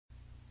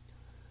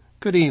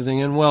Good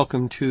evening and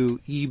welcome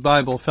to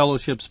E-Bible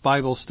Fellowship's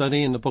Bible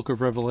study in the book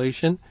of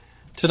Revelation.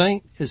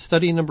 Tonight is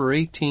study number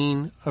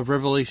 18 of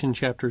Revelation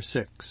chapter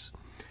 6.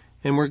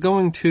 And we're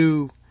going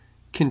to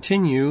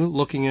continue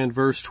looking at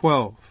verse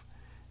 12.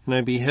 And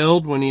I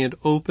beheld when he had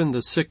opened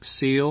the sixth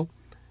seal,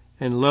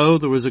 and lo,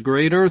 there was a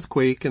great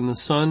earthquake, and the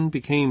sun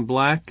became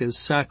black as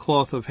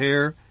sackcloth of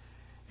hair,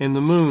 and the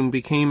moon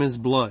became as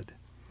blood.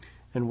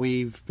 And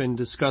we've been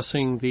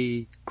discussing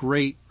the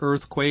great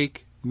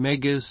earthquake,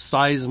 megas,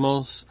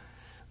 seismos,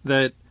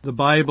 that the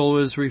Bible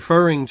is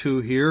referring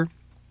to here.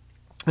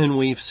 And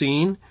we've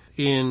seen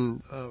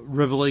in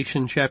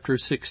Revelation chapter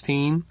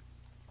 16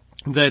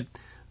 that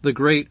the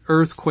great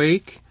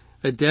earthquake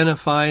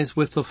identifies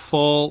with the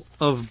fall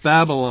of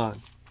Babylon.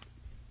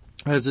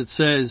 As it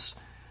says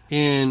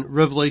in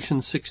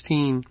Revelation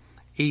 16,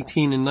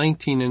 18 and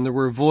 19, and there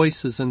were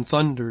voices and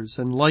thunders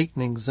and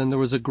lightnings, and there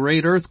was a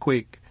great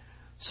earthquake,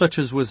 such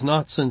as was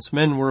not since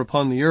men were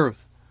upon the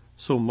earth,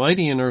 so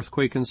mighty an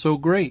earthquake and so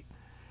great.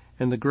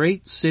 And the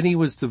great city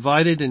was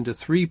divided into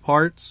three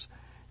parts,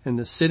 and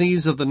the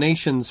cities of the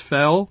nations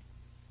fell,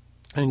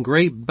 and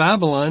great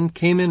Babylon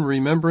came in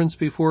remembrance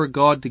before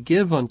God to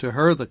give unto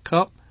her the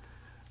cup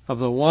of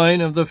the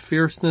wine of the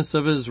fierceness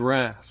of his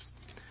wrath.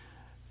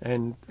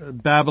 And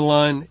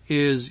Babylon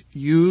is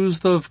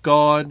used of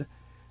God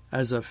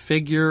as a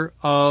figure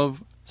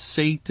of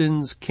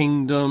Satan's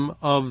kingdom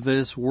of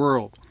this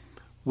world,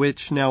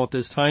 which now at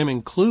this time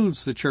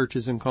includes the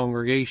churches and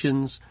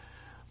congregations.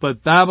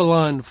 But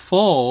Babylon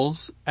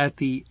falls at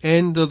the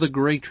end of the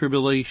Great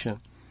Tribulation.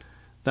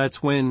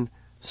 That's when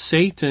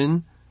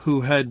Satan,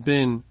 who had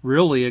been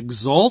really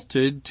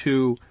exalted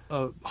to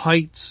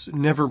heights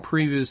never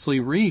previously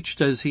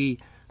reached as he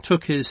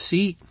took his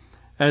seat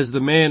as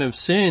the man of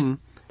sin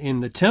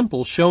in the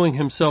temple, showing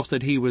himself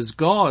that he was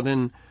God,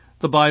 and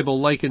the Bible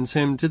likens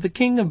him to the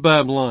king of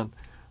Babylon.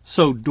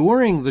 So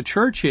during the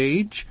church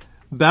age,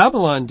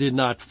 Babylon did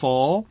not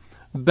fall.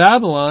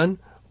 Babylon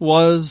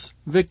was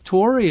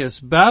victorious.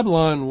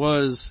 Babylon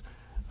was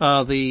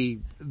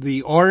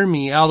the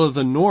army out of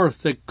the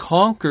north that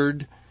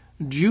conquered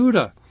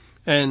Judah.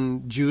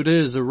 And Judah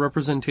is a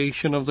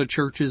representation of the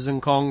churches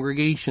and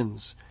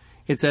congregations.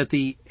 It's at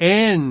the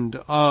end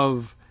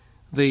of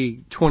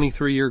the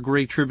 23-year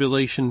Great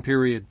Tribulation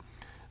period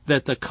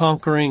that the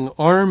conquering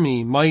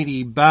army,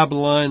 mighty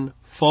Babylon,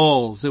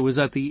 falls. It was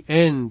at the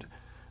end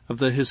of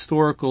the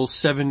historical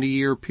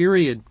 70-year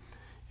period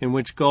in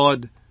which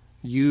God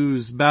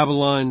used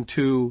Babylon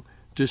to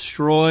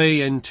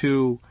destroy and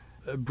to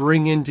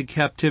bring into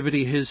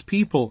captivity his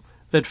people,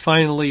 that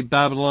finally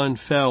Babylon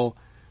fell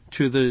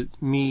to the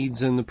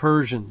Medes and the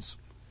Persians.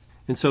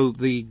 And so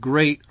the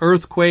great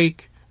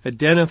earthquake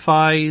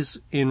identifies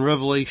in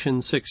Revelation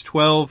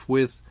 6:12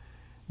 with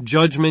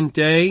Judgment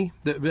Day.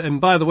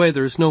 And by the way,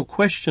 there's no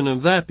question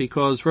of that,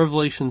 because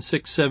Revelation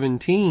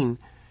 6:17,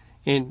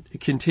 in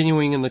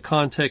continuing in the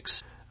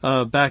context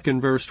back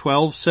in verse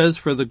 12, says,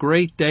 "For the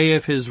great day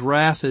of his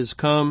wrath is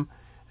come,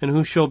 and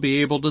who shall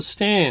be able to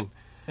stand?"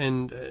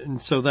 And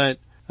so that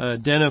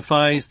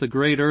identifies the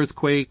great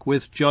earthquake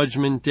with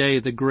Judgment Day,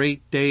 the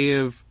great day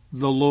of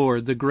the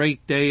Lord, the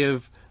great day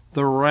of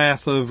the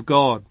wrath of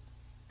God.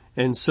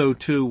 And so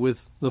too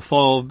with the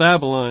fall of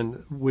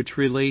Babylon, which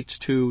relates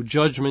to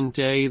Judgment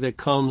Day that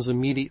comes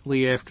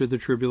immediately after the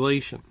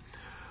tribulation.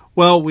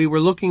 Well, we were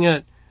looking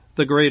at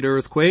the great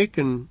earthquake,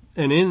 and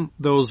in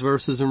those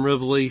verses in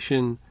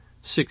Revelation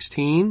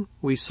 16,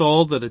 we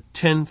saw that a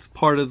 10th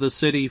part of the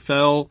city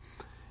fell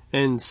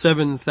and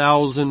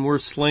 7,000 were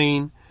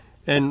slain.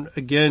 And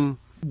again,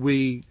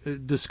 we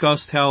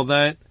discussed how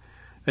that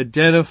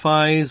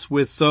identifies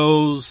with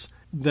those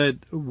that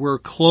were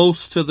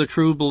close to the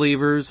true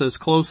believers, as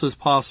close as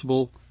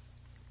possible,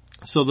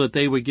 so that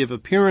they would give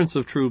appearance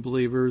of true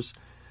believers,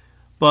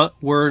 but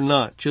were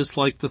not, just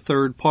like the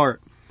third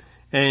part.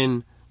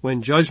 And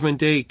when Judgment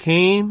Day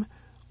came,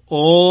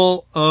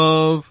 all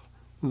of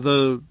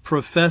the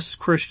professed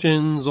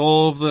Christians,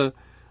 all of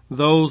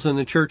those in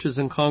the churches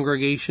and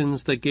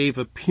congregations that gave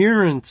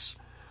appearance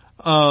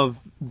of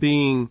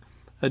being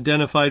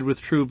identified with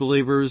true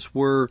believers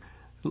were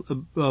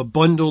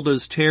bundled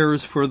as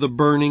tares for the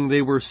burning.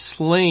 They were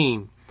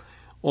slain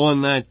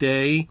on that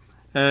day,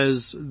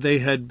 as they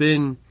had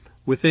been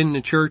within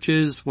the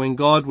churches when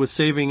God was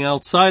saving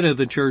outside of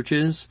the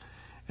churches.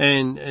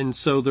 And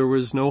so there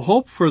was no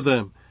hope for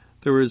them.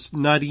 There was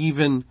not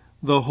even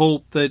the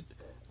hope that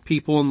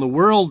people in the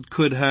world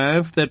could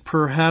have, that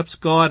perhaps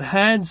God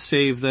had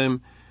saved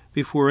them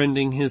before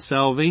ending his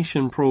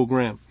salvation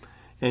program.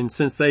 And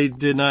since they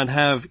did not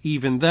have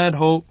even that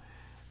hope,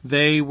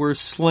 they were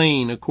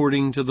slain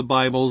according to the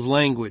Bible's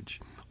language.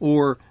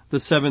 Or the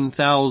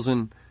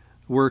 7,000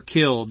 were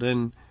killed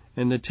and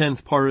the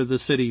 10th part of the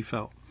city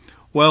fell.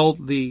 Well,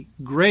 the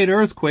great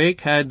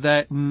earthquake had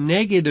that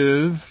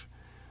negative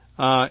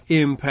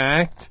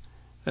impact,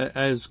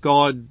 as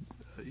God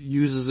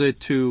uses it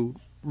to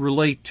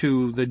relate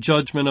to the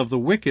judgment of the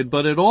wicked,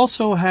 but it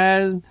also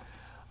had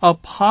a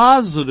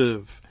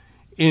positive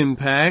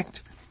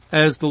impact,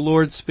 as the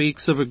Lord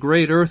speaks of a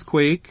great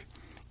earthquake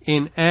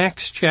in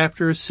Acts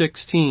chapter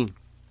 16.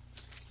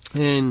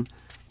 And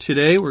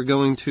today we're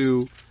going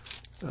to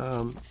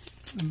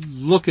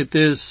look at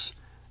this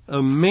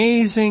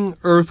amazing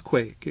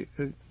earthquake.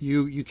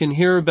 You can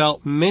hear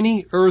about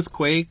many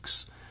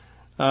earthquakes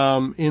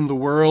in the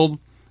world,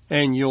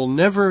 and you'll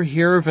never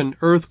hear of an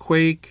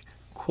earthquake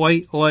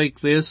quite like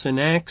this. In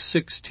Acts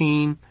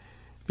 16,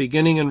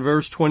 beginning in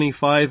verse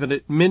 25, and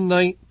at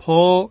midnight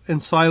Paul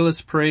and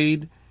Silas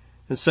prayed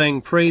and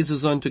sang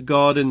praises unto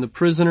God, and the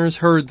prisoners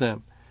heard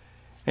them.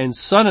 And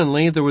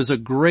suddenly there was a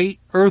great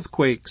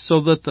earthquake, so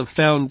that the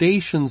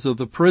foundations of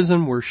the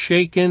prison were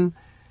shaken,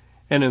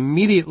 and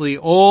immediately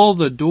all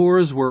the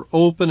doors were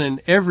open,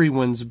 and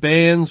everyone's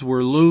bands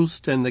were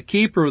loosed. And the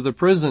keeper of the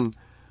prison,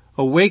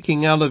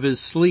 awaking out of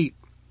his sleep,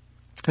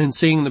 and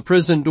seeing the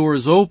prison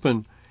doors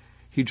open,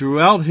 he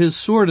drew out his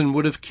sword and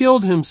would have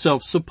killed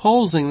himself,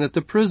 supposing that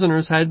the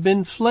prisoners had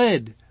been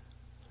fled.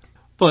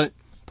 But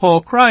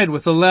Paul cried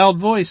with a loud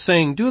voice,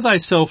 saying, Do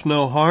thyself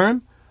no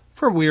harm,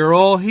 for we are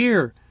all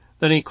here.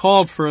 Then he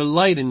called for a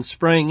light and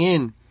sprang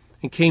in,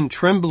 and came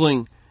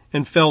trembling,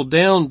 and fell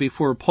down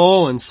before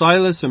Paul and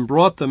Silas, and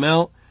brought them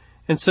out,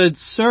 and said,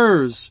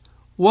 Sirs,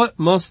 what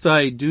must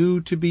I do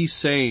to be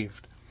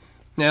saved?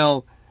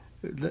 Now,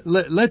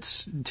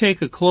 let's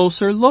take a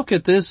closer look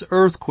at this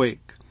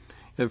earthquake.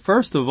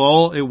 First of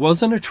all, it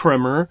wasn't a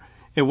tremor,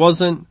 it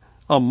wasn't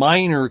a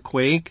minor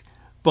quake,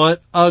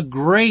 but a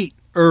great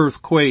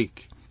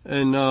earthquake.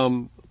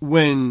 And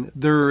when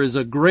there is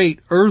a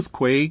great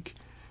earthquake,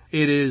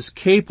 it is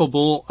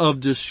capable of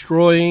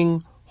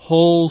destroying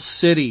whole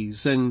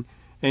cities and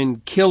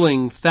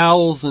killing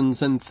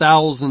thousands and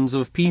thousands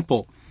of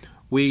people.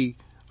 We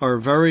are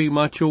very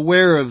much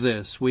aware of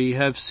this. We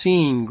have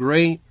seen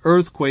great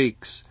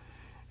earthquakes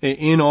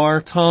in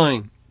our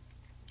time.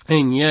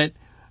 And yet,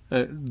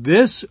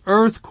 this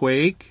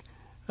earthquake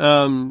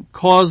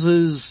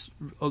causes,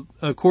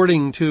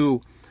 according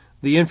to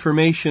the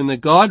information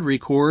that God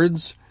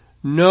records,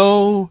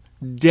 no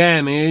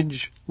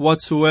damage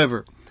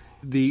whatsoever.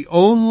 The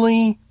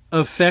only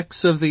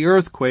effects of the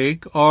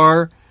earthquake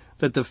are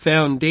that the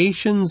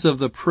foundations of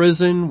the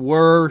prison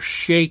were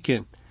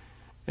shaken.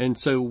 And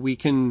so we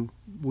can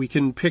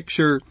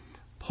picture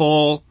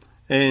Paul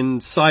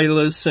and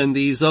Silas and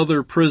these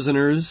other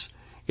prisoners.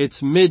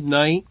 It's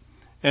midnight,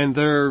 and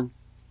they're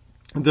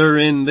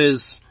in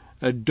this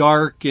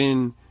dark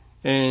and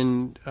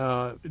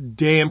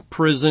damp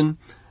prison.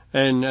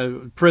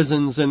 And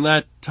prisons in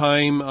that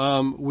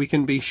time, we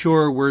can be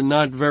sure, were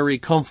not very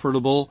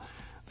comfortable.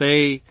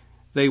 They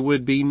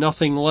would be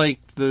nothing like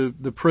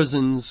the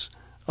prisons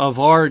of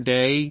our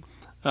day,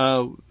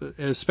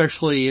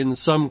 especially in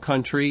some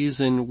countries,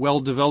 in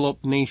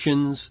well-developed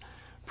nations.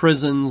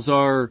 Prisons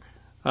are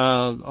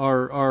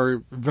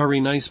very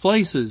nice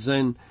places,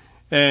 and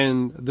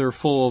they're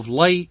full of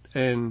light,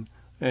 and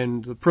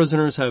the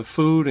prisoners have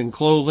food and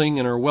clothing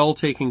and are well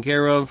taken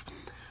care of.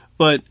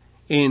 But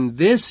in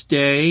this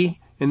day,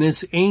 in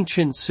this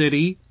ancient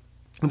city,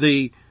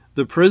 the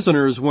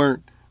prisoners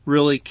weren't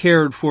really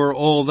cared for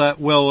all that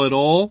well at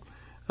all.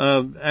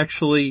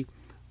 Actually,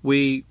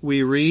 we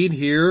read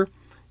here,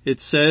 it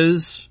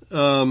says,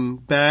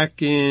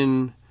 back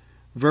in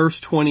verse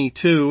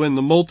 22, and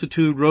the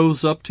multitude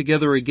rose up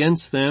together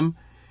against them,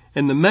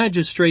 and the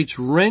magistrates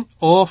rent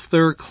off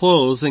their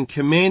clothes and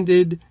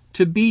commanded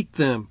to beat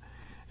them.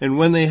 And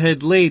when they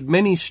had laid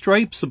many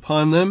stripes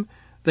upon them,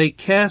 they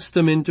cast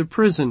them into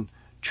prison,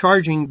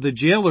 charging the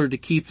jailer to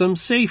keep them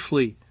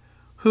safely,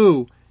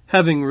 who,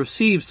 having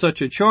received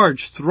such a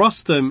charge,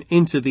 thrust them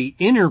into the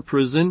inner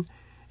prison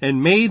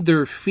and made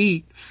their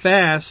feet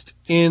fast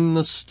in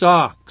the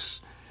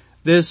stocks.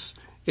 This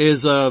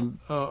is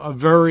a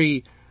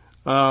very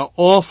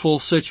awful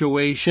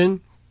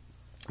situation.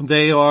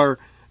 They are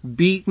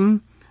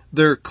beaten,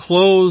 their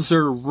clothes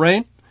are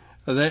rent,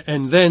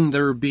 and then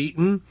they're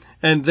beaten,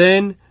 and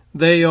then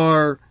they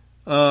are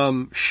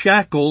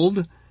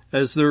shackled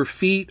as their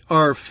feet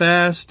are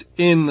fast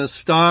in the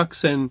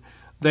stocks, and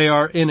they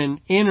are in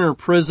an inner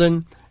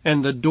prison,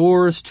 and the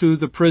doors to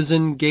the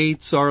prison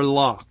gates are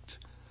locked.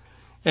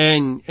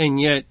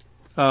 And yet,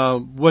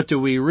 what do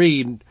we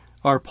read?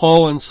 Are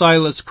Paul and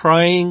Silas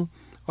crying?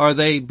 Are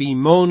they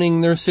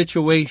bemoaning their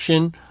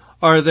situation?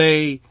 Are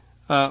they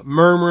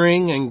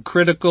murmuring and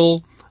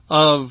critical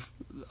of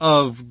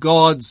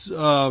God's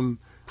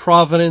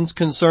providence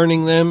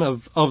concerning them,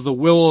 of the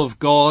will of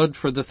God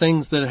for the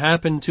things that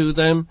happen to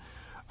them?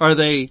 Are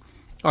they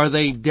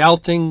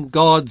doubting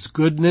God's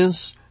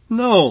goodness?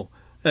 No.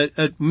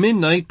 At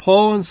midnight,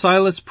 Paul and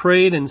Silas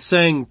prayed and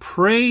sang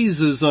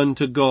praises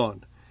unto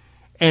God,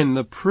 and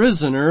the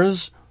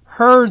prisoners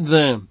heard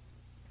them.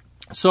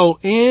 So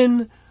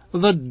in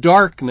the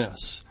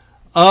darkness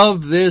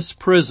of this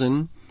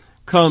prison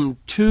come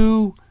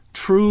two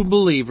true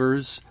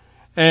believers,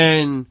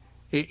 and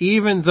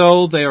even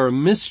though they are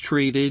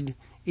mistreated,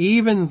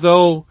 even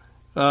though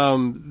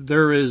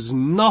there is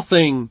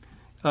nothing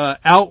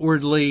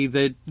outwardly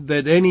that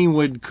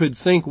anyone could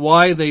think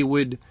why they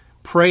would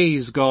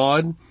praise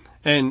God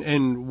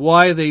and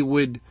why they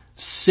would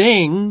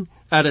sing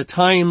at a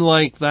time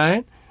like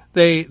that,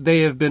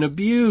 They have been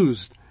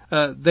abused.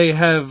 They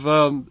have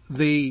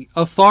the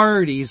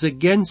authorities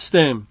against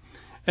them,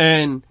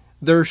 and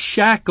they're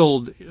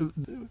shackled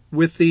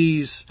with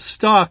these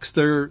stocks.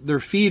 Their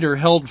feet are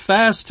held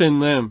fast in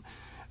them,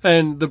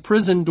 and the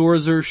prison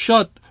doors are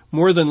shut.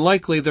 More than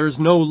likely, there's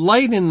no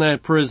light in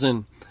that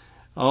prison.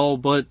 Oh,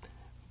 but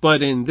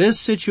in this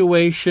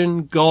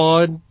situation,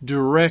 God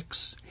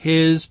directs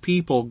His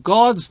people.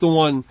 God's the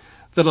one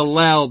that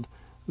allowed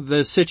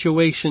the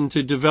situation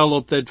to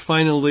develop that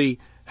finally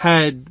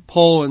had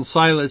Paul and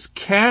Silas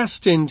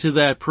cast into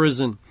that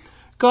prison.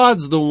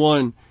 God's the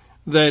one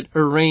that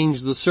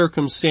arranged the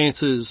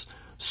circumstances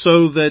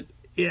so that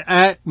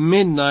at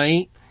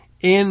midnight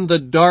in the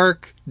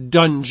dark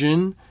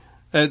dungeon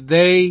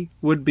they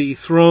would be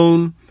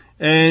thrown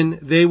and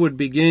they would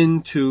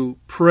begin to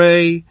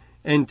pray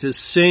and to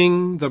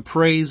sing the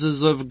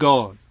praises of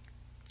God.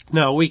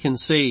 Now we can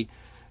see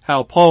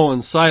how Paul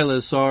and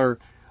Silas are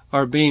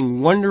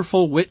being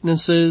wonderful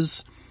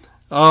witnesses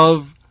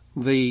of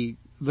the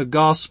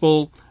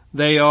gospel.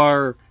 They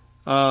are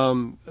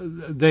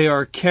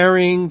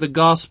carrying the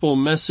gospel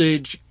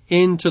message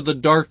into the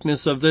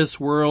darkness of this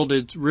world.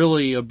 It's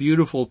really a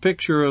beautiful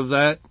picture of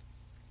that.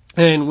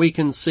 And we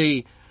can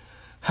see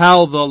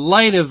how the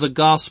light of the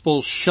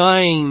gospel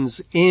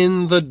shines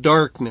in the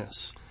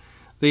darkness.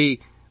 The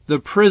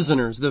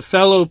prisoners, the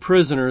fellow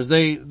prisoners,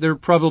 they're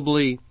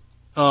probably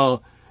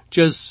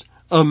just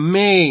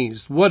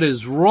amazed. What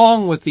is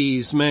wrong with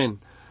these men?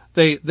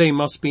 They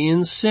must be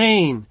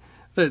insane.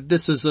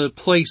 This is a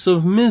place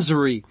of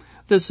misery.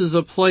 This is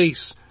a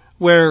place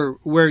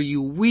where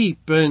you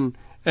weep and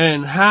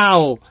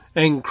howl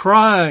and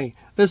cry.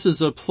 This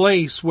is a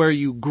place where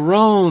you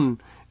groan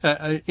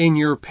in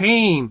your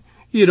pain.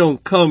 You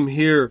don't come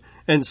here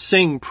and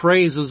sing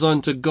praises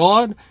unto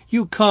God.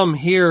 You come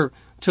here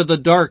to the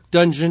dark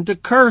dungeon to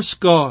curse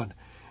God.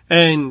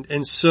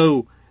 And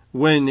so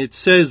when it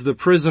says the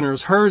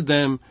prisoners heard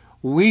them,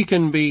 we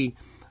can be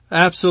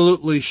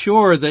absolutely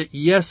sure that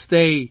yes,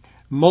 they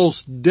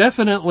most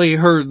definitely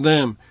heard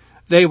them.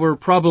 They were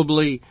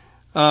probably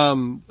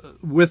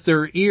with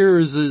their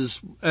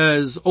ears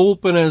as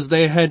open as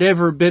they had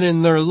ever been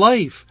in their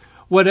life.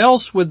 What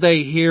else would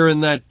they hear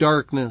in that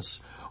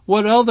darkness?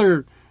 What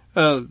other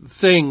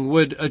thing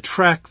would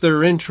attract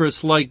their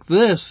interest like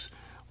this?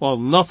 Well,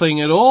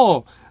 nothing at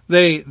all.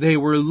 They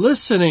were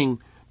listening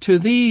to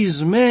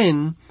these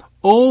men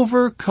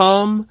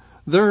overcome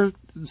their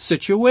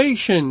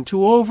situation,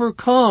 to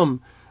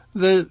overcome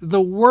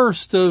the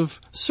worst of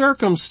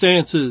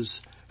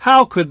circumstances.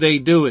 How could they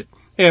do it?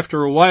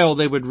 After a while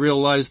they would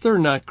realize they're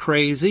not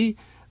crazy.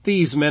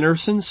 These men are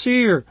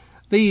sincere.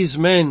 These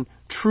men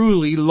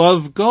truly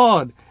love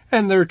God,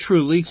 and they're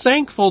truly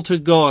thankful to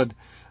God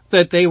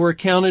that they were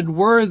counted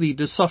worthy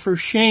to suffer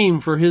shame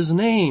for His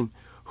name.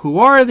 Who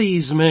are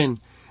these men?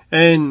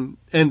 And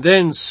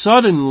then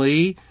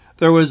suddenly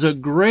there was a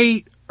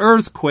great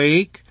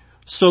earthquake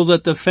so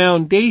that the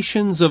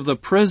foundations of the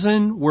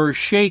prison were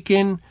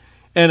shaken,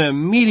 and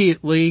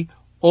immediately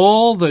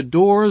all the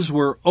doors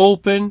were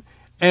open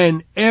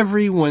and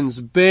everyone's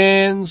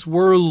bands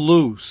were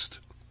loosed.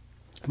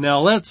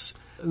 Now let's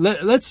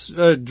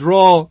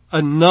draw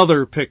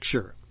another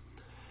picture.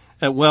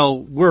 Well,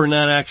 we're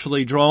not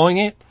actually drawing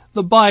it.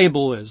 The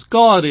Bible is.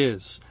 God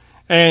is.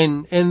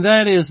 And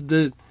that is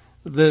the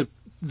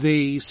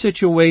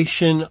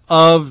situation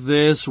of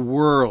this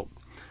world.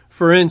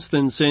 For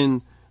instance,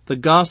 in the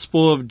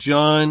Gospel of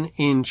John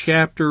in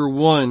chapter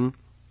 1,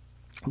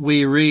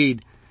 we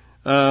read,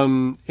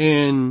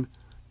 in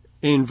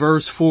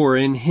verse 4,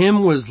 "In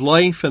Him was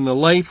life, and the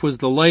life was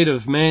the light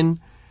of men,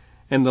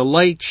 and the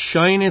light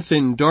shineth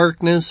in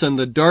darkness, and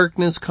the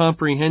darkness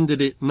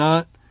comprehended it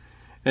not."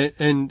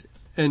 And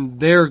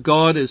there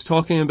God is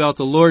talking about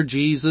the Lord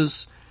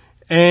Jesus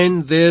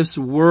and this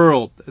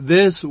world.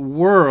 This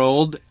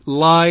world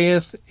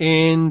lieth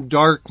in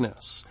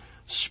darkness.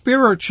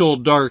 Spiritual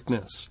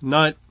darkness,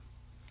 not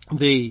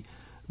the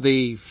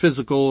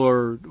physical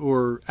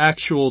or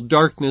actual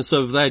darkness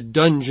of that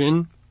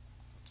dungeon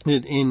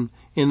in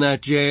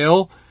that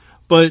jail,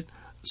 but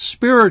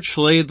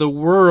spiritually the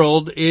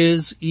world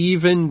is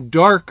even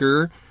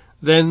darker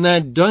than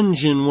that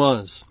dungeon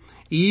was,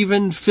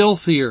 even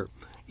filthier,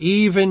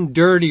 even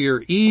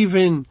dirtier,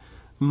 even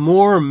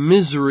more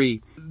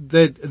misery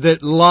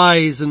that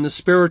lies in the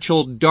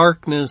spiritual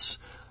darkness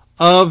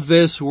of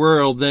this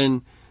world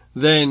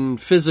than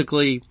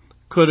physically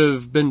could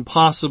have been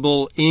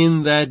possible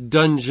in that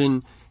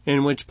dungeon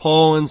in which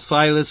Paul and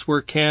Silas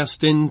were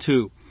cast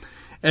into.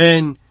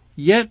 And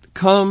yet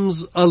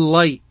comes a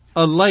light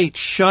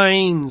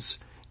shines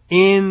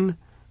in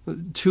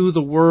to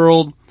the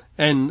world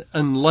and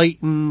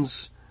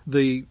enlightens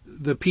the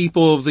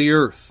people of the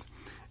earth.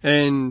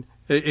 And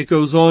it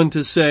goes on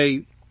to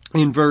say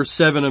in verse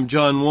 7 of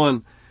John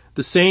 1,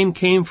 "The same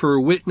came for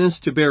a witness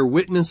to bear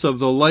witness of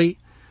the light,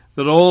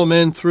 that all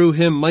men through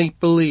him might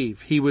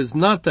believe. He was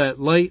not that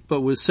light,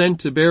 but was sent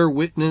to bear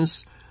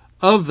witness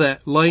of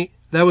that light.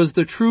 That was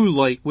the true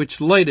light, which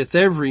lighteth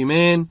every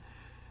man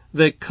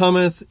that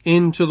cometh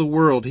into the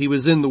world. He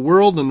was in the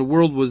world, and the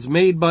world was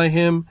made by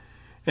him,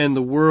 and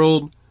the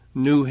world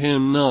knew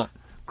him not.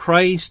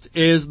 Christ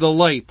is the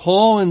light.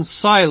 Paul and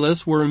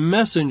Silas were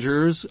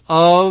messengers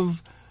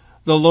of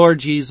the Lord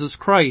Jesus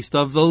Christ,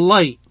 of the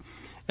light.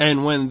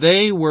 And when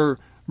they were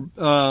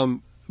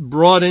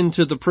brought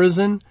into the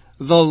prison,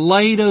 the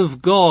light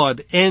of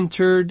God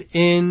entered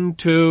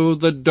into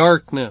the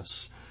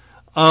darkness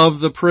of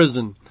the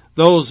prison.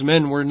 Those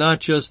men were not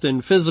just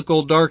in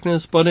physical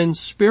darkness, but in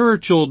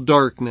spiritual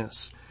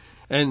darkness.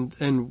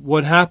 And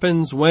what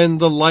happens when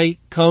the light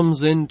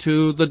comes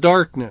into the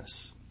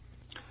darkness?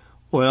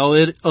 Well,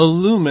 it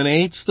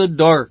illuminates the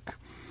dark.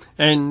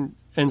 And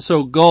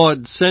so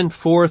God sent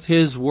forth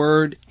his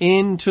word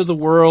into the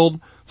world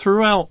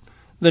throughout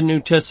the New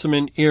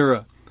Testament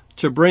era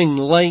to bring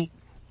light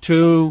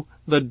to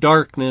the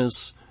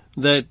darkness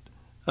that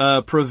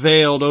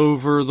prevailed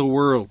over the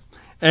world.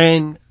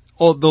 And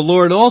the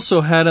Lord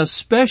also had a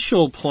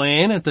special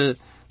plan at the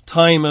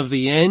time of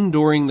the end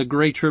during the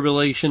Great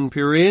Tribulation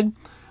period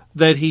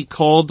that he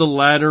called the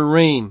latter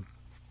rain.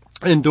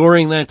 And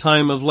during that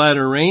time of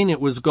latter rain,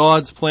 it was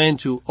God's plan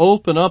to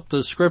open up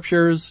the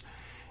scriptures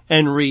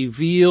and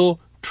reveal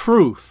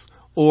truth,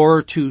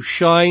 or to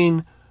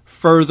shine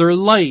further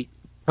light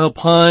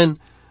upon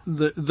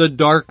the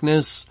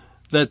darkness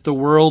that the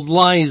world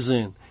lies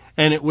in.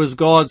 And it was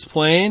God's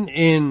plan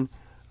in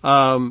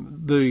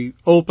the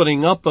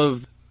opening up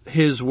of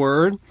his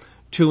word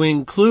to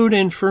include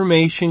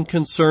information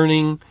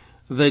concerning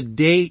the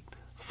date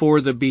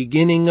for the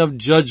beginning of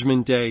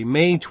Judgment Day,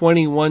 May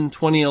 21,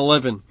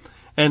 2011.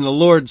 And the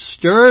Lord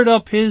stirred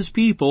up his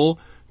people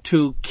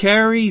to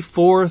carry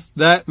forth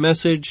that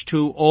message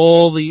to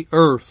all the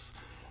earth.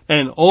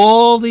 And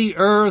all the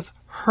earth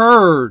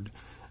heard,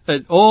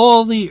 that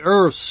all the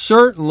earth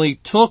certainly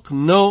took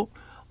note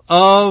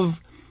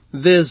of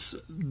this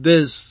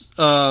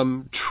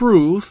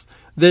truth,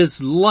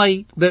 this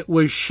light that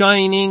was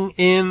shining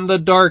in the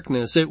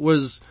darkness. It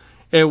was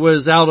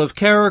out of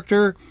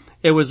character.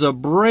 It was a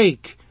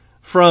break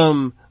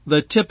from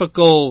the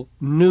typical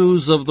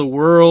news of the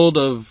world,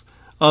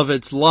 of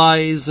its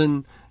lies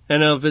and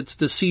of its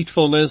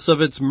deceitfulness,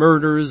 of its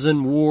murders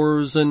and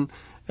wars and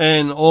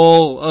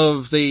all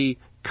of the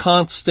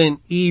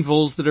constant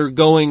evils that are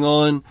going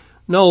on.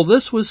 No,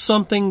 this was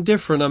something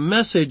different, a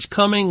message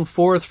coming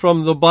forth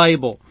from the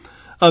Bible,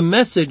 a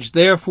message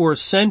therefore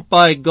sent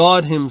by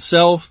God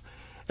himself,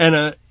 and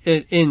an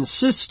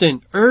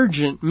insistent,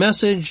 urgent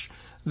message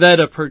that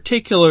a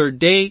particular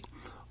date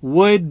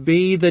would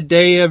be the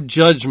day of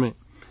judgment.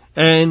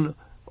 And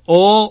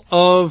all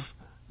of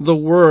the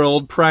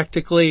world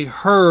practically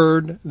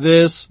heard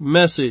this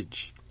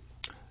message.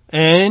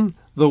 And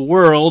the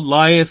world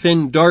lieth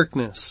in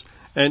darkness.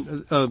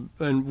 And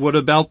what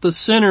about the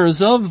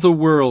sinners of the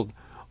world?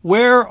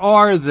 Where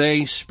are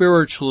they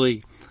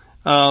spiritually,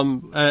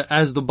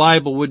 as the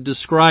Bible would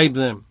describe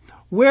them?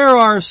 Where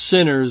are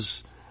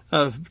sinners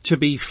to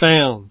be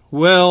found?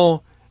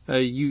 Well,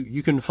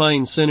 you can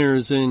find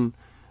sinners in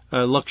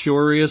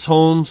luxurious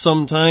homes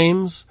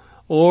sometimes,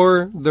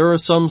 or there are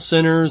some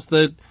sinners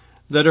that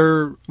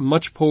are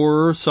much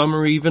poorer. Some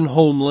are even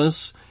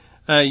homeless.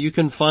 You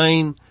can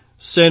find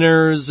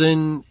sinners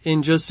in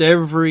just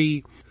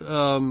every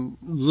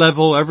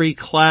level, every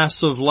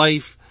class of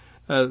life.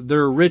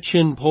 They're rich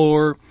and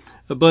poor,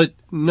 but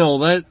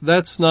no,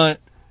 that's not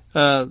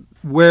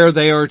where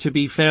they are to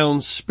be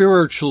found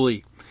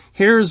spiritually.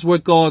 Here's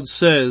what God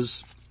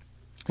says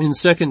in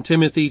 2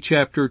 Timothy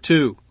chapter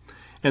 2.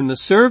 And the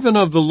servant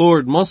of the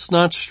Lord must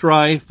not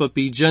strive, but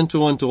be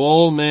gentle unto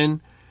all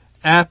men,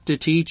 apt to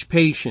teach,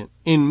 patient,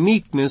 in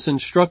meekness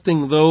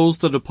instructing those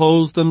that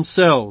oppose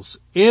themselves,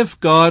 if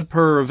God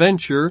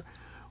peradventure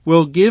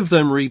will give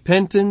them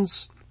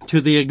repentance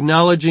to the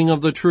acknowledging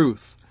of the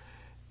truth,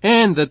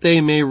 and that they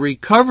may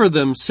recover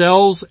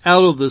themselves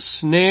out of the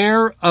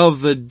snare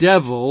of the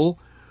devil,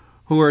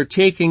 who are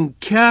taken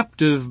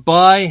captive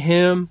by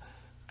him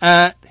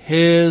at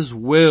his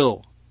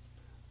will.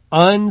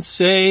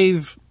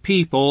 Unsaved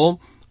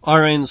people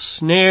are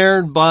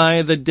ensnared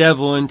by the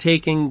devil and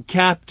taken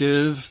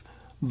captive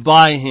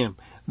by him.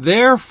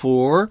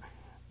 Therefore,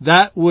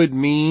 that would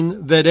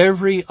mean that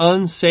every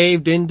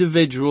unsaved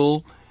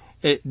individual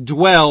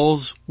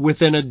dwells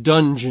within a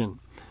dungeon.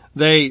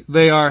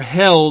 They are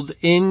held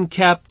in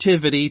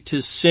captivity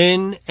to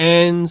sin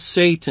and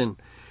Satan.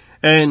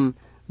 And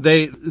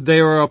they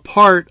are a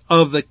part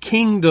of the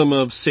kingdom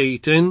of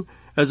Satan,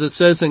 as it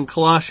says in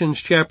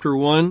Colossians chapter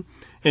 1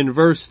 and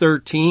verse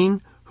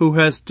 13, who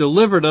hath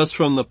delivered us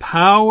from the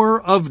power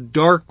of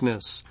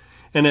darkness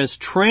and has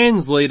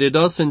translated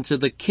us into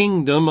the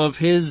kingdom of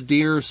his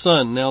dear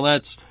Son. Now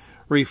that's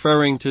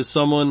referring to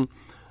someone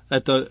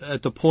at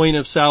the point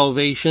of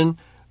salvation.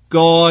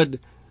 God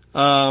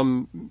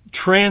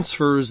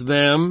transfers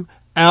them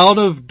out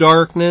of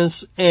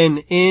darkness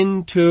and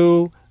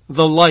into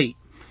the light.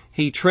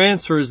 He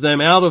transfers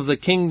them out of the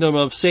kingdom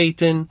of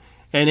Satan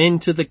and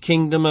into the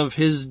kingdom of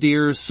his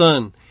dear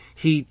Son.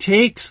 He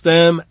takes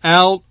them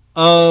out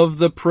of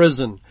the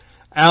prison,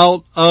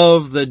 out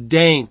of the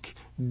dank,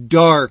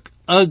 dark,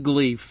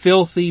 ugly,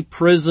 filthy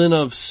prison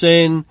of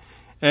sin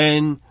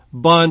and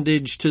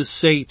bondage to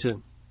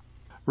Satan.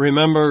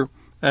 Remember,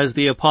 as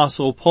the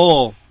Apostle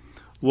Paul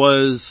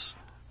was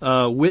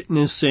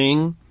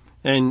witnessing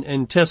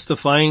and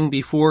testifying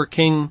before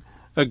King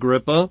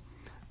Agrippa,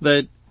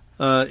 that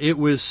it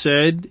was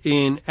said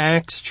in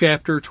Acts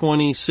chapter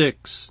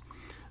 26,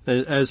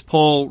 as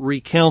Paul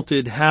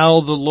recounted how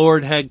the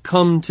Lord had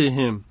come to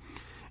him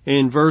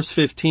in verse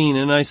 15,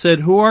 "And I said,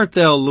 Who art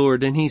thou,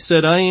 Lord? And he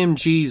said, I am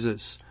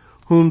Jesus,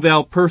 whom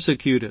thou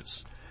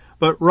persecutest.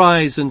 But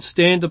rise and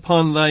stand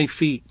upon thy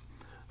feet,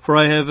 for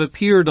I have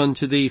appeared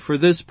unto thee for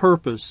this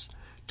purpose,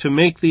 to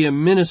make thee a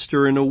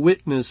minister and a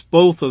witness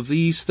both of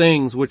these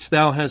things which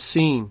thou hast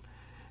seen,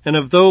 and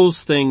of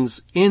those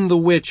things in the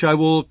which I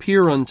will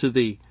appear unto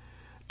thee,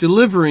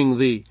 delivering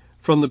thee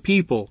from the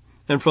people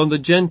and from the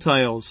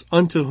Gentiles,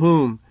 unto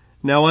whom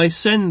now I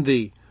send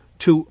thee,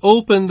 to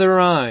open their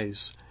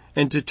eyes,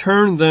 and to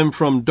turn them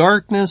from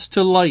darkness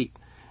to light,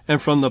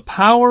 and from the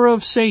power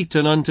of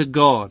Satan unto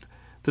God,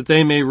 that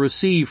they may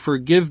receive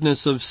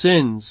forgiveness of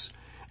sins,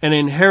 and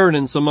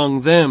inheritance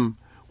among them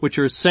which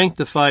are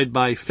sanctified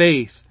by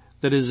faith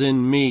that is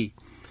in me."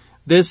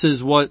 This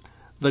is what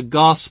the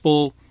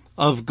gospel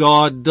of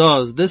God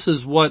does. This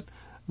is what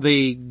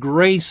the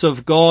grace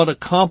of God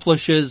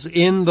accomplishes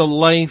in the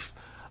life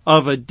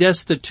of a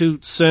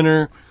destitute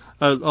sinner,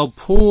 a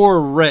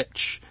poor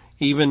wretch,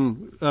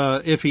 even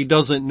if he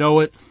doesn't know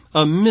it,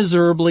 a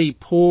miserably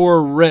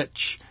poor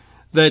wretch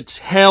that's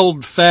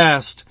held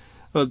fast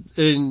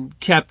in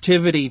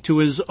captivity to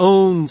his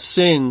own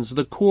sins.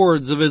 The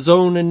cords of his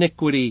own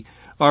iniquity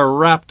are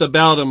wrapped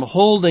about him,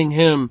 holding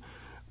him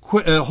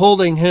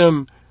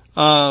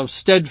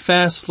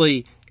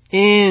steadfastly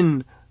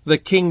in the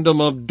kingdom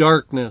of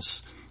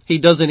darkness. He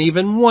doesn't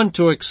even want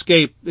to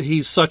escape.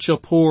 He's such a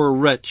poor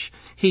wretch.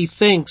 He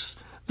thinks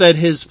that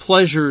his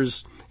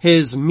pleasures,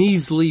 his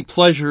measly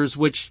pleasures,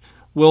 which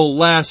will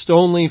last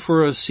only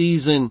for a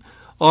season,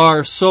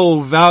 are so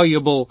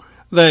valuable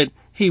that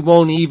he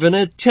won't even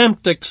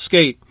attempt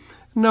escape.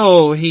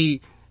 No,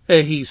 he's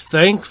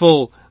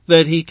thankful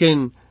that he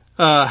can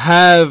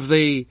have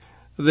the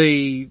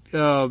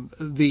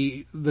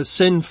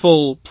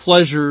sinful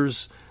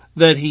pleasures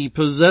that he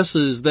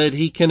possesses, that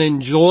he can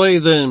enjoy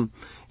them.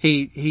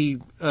 He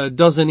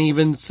doesn't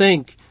even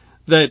think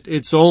that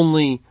it's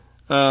only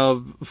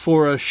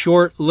for a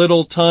short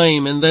little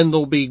time, and then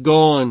they'll be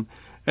gone,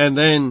 and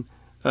then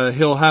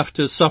he'll have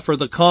to suffer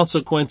the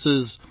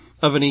consequences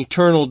of an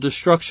eternal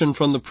destruction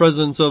from the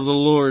presence of the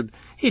Lord.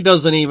 He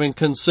doesn't even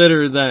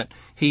consider that.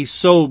 He's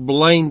so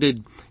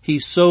blinded,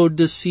 he's so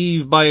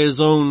deceived by his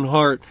own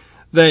heart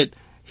that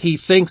he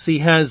thinks he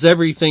has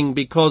everything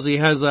because he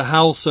has a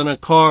house and a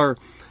car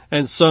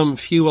and some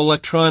few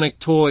electronic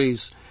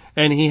toys,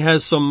 and he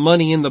has some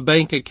money in the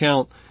bank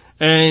account,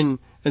 and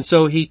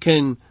so he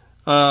can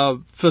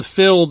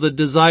fulfill the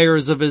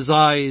desires of his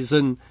eyes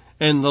and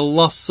the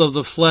lusts of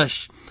the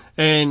flesh.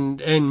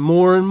 And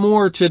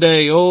more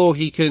today,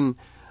 he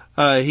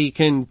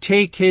can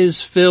take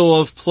his fill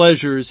of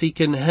pleasures. He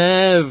can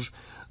have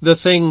the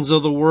things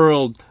of the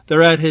world.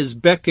 They're at his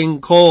beck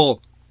and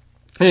call.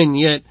 And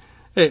yet,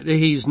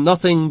 he's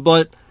nothing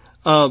but,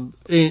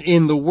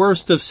 in the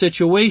worst of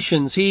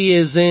situations, he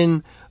is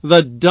in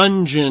the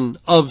dungeon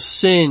of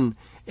sin,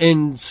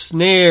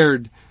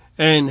 ensnared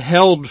and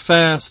held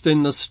fast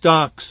in the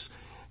stocks,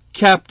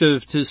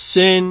 captive to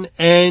sin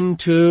and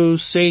to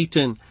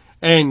Satan.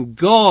 And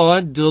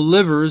God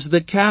delivers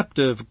the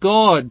captive.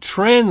 God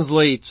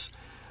translates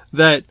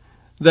that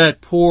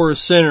poor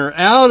sinner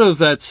out of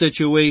that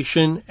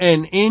situation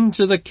and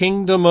into the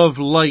kingdom of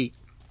light.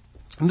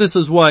 And this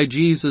is why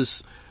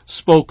Jesus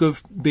spoke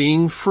of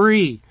being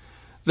free,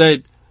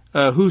 that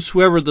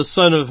whosoever the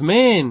Son of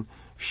Man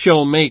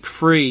shall make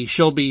free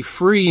shall be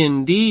free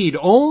indeed.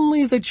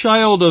 Only the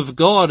child of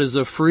God is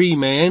a free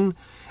man.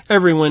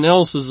 Everyone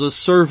else is a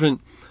servant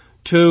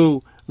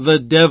to the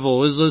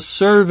devil, is a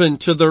servant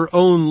to their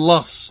own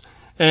lusts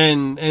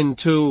and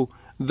to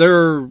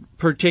their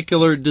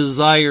particular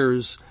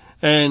desires,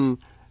 and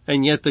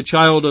yet the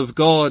child of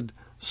God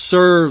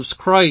serves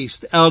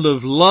Christ out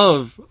of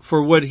love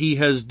for what he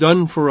has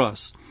done for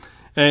us.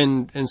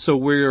 And so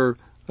we're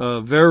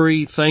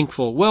very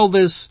thankful. Well,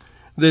 this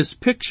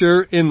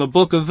picture in the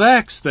book of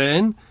Acts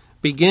then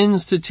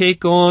begins to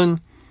take on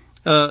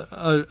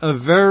a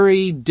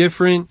very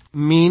different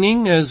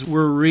meaning as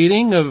we're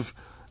reading of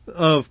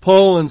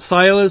Paul and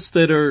Silas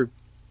that are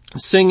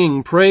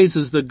singing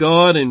praises to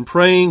God and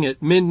praying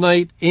at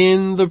midnight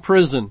in the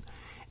prison,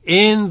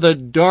 in the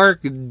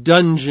dark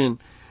dungeon.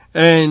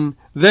 And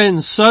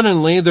then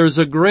suddenly there's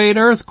a great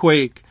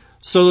earthquake,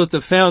 so that the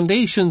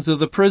foundations of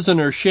the prison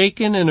are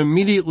shaken, and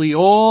immediately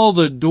all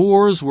the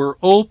doors were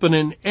open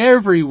and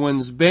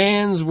everyone's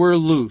bands were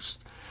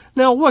loosed.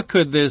 Now what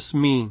could this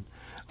mean?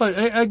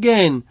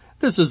 Again,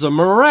 this is a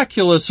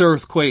miraculous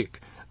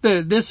earthquake.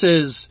 This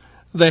is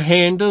the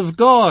hand of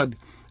God.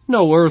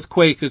 No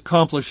earthquake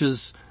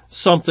accomplishes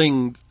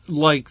something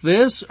like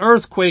this.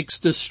 Earthquakes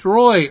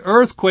destroy.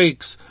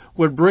 Earthquakes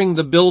would bring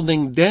the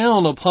building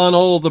down upon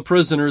all the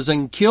prisoners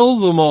and kill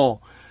them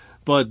all.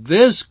 But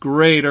this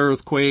great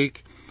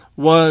earthquake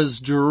was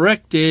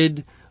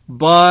directed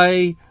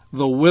by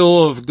the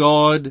will of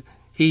God.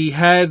 He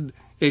had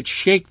it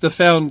shake the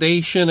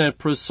foundation at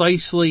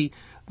precisely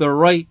the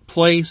right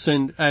place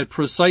and at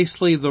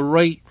precisely the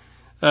right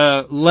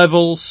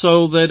level,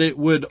 so that it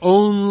would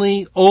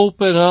only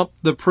open up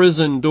the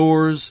prison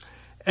doors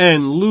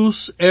and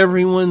loose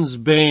everyone's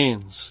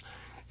bands.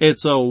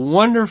 It's a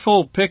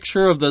wonderful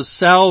picture of the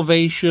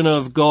salvation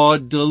of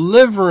God,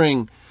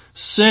 delivering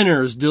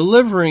sinners,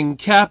 delivering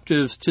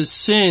captives to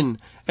sin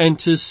and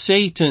to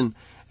Satan,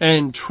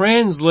 and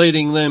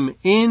translating them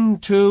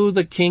into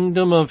the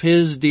kingdom of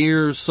His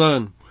dear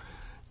Son.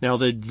 Now,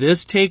 did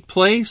this take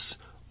place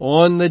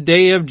on the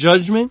day of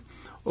judgment?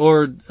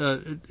 Or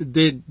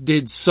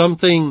did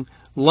something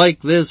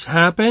like this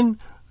happen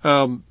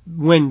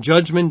when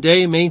Judgment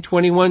Day, May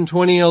 21,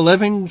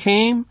 2011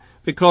 came?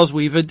 Because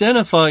we've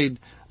identified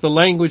the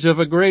language of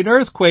a great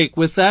earthquake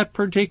with that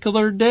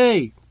particular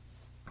day.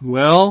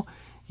 Well,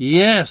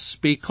 yes,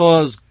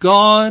 because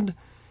God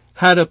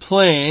had a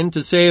plan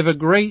to save a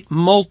great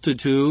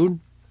multitude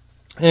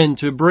and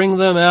to bring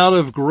them out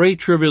of great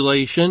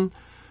tribulation,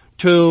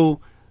 to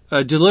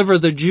deliver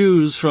the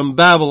Jews from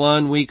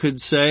Babylon, we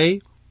could say,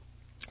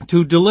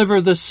 to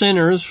deliver the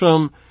sinners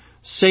from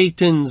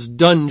Satan's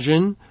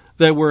dungeon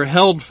that were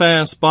held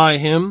fast by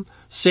him.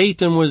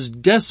 Satan was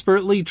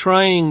desperately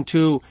trying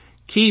to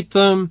keep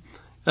them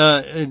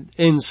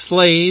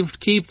enslaved,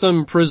 keep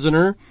them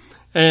prisoner,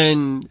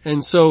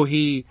 and so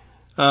he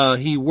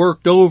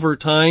worked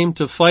overtime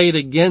to fight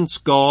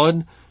against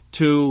God,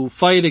 to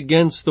fight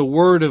against the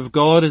Word of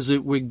God as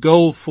it would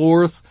go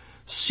forth,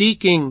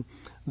 seeking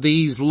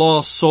these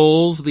lost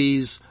souls,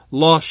 these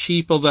lost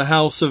sheep of the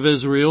house of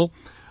Israel.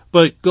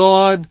 But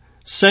God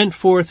sent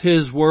forth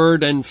His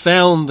Word and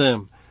found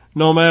them,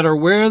 no matter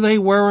where they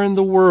were in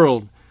the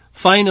world.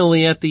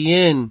 Finally, at the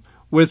end,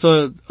 with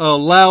a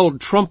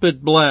loud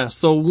trumpet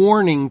blast, a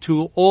warning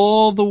to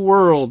all the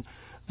world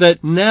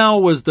that now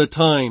was the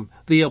time,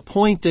 the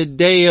appointed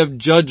day of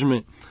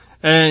judgment.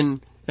 And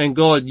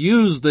God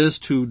used this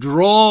to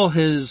draw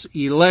His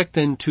elect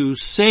and to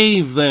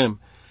save them.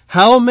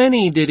 How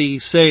many did He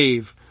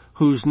save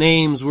whose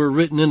names were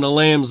written in the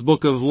Lamb's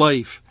book of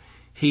life?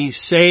 He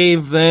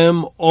saved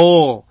them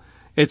all.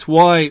 It's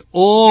why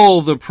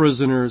all the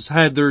prisoners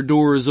had their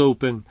doors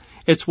open.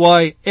 It's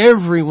why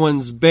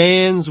everyone's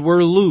bands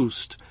were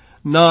loosed.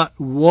 Not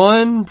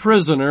one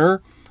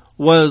prisoner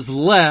was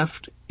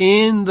left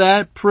in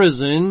that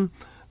prison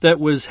that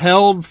was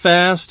held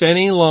fast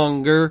any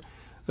longer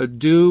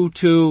due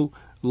to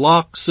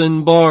locks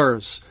and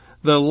bars.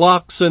 The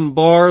locks and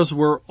bars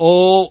were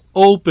all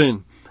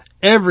open.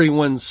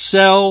 Everyone's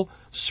cell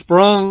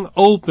sprung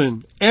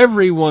open.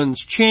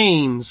 Everyone's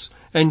chains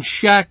and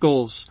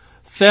shackles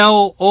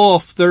fell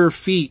off their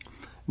feet.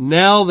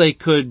 Now they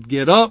could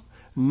get up.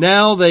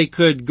 Now they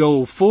could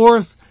go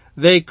forth.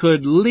 They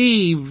could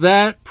leave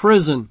that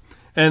prison,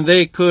 and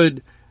they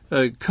could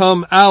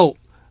come out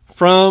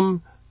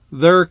from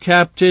their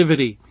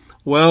captivity.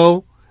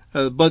 Well,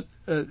 but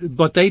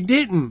they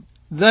didn't.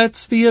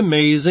 That's the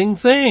amazing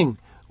thing.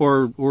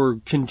 Or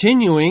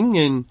continuing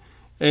in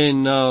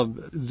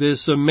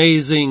this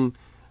amazing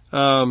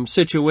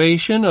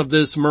situation of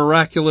this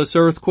miraculous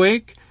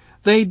earthquake,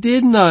 they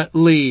did not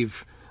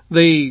leave.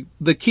 The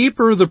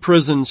keeper of the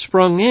prison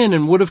sprung in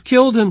and would have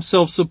killed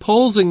himself,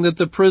 supposing that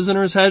the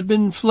prisoners had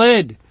been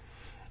fled.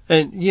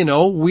 And,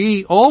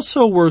 we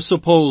also were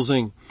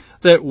supposing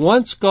that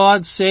once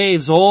God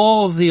saves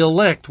all of the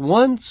elect,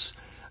 once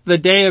the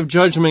day of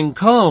judgment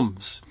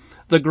comes,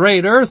 the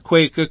great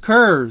earthquake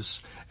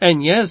occurs.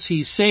 And yes,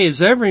 He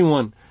saves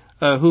everyone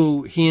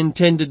who He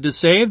intended to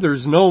save.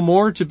 There's no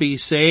more to be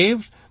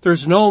saved.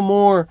 There's no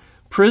more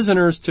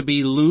prisoners to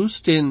be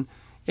loosed in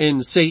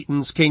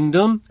Satan's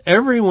kingdom.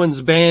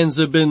 Everyone's bands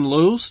have been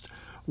loosed.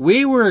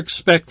 We were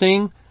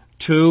expecting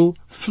to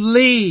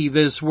flee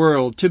this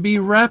world, to be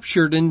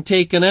raptured and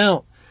taken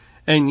out.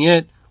 And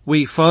yet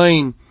we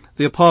find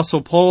the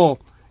Apostle Paul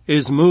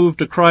is moved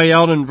to cry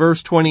out in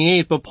verse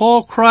 28. But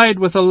Paul cried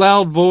with a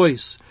loud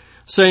voice,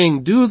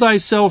 saying, "Do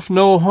thyself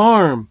no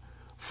harm,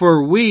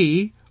 for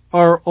we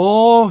are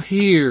all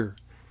here."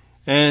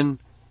 And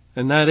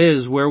that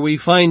is where we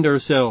find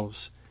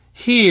ourselves,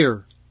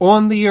 here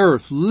on the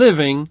earth,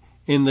 living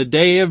in the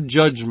day of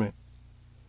judgment.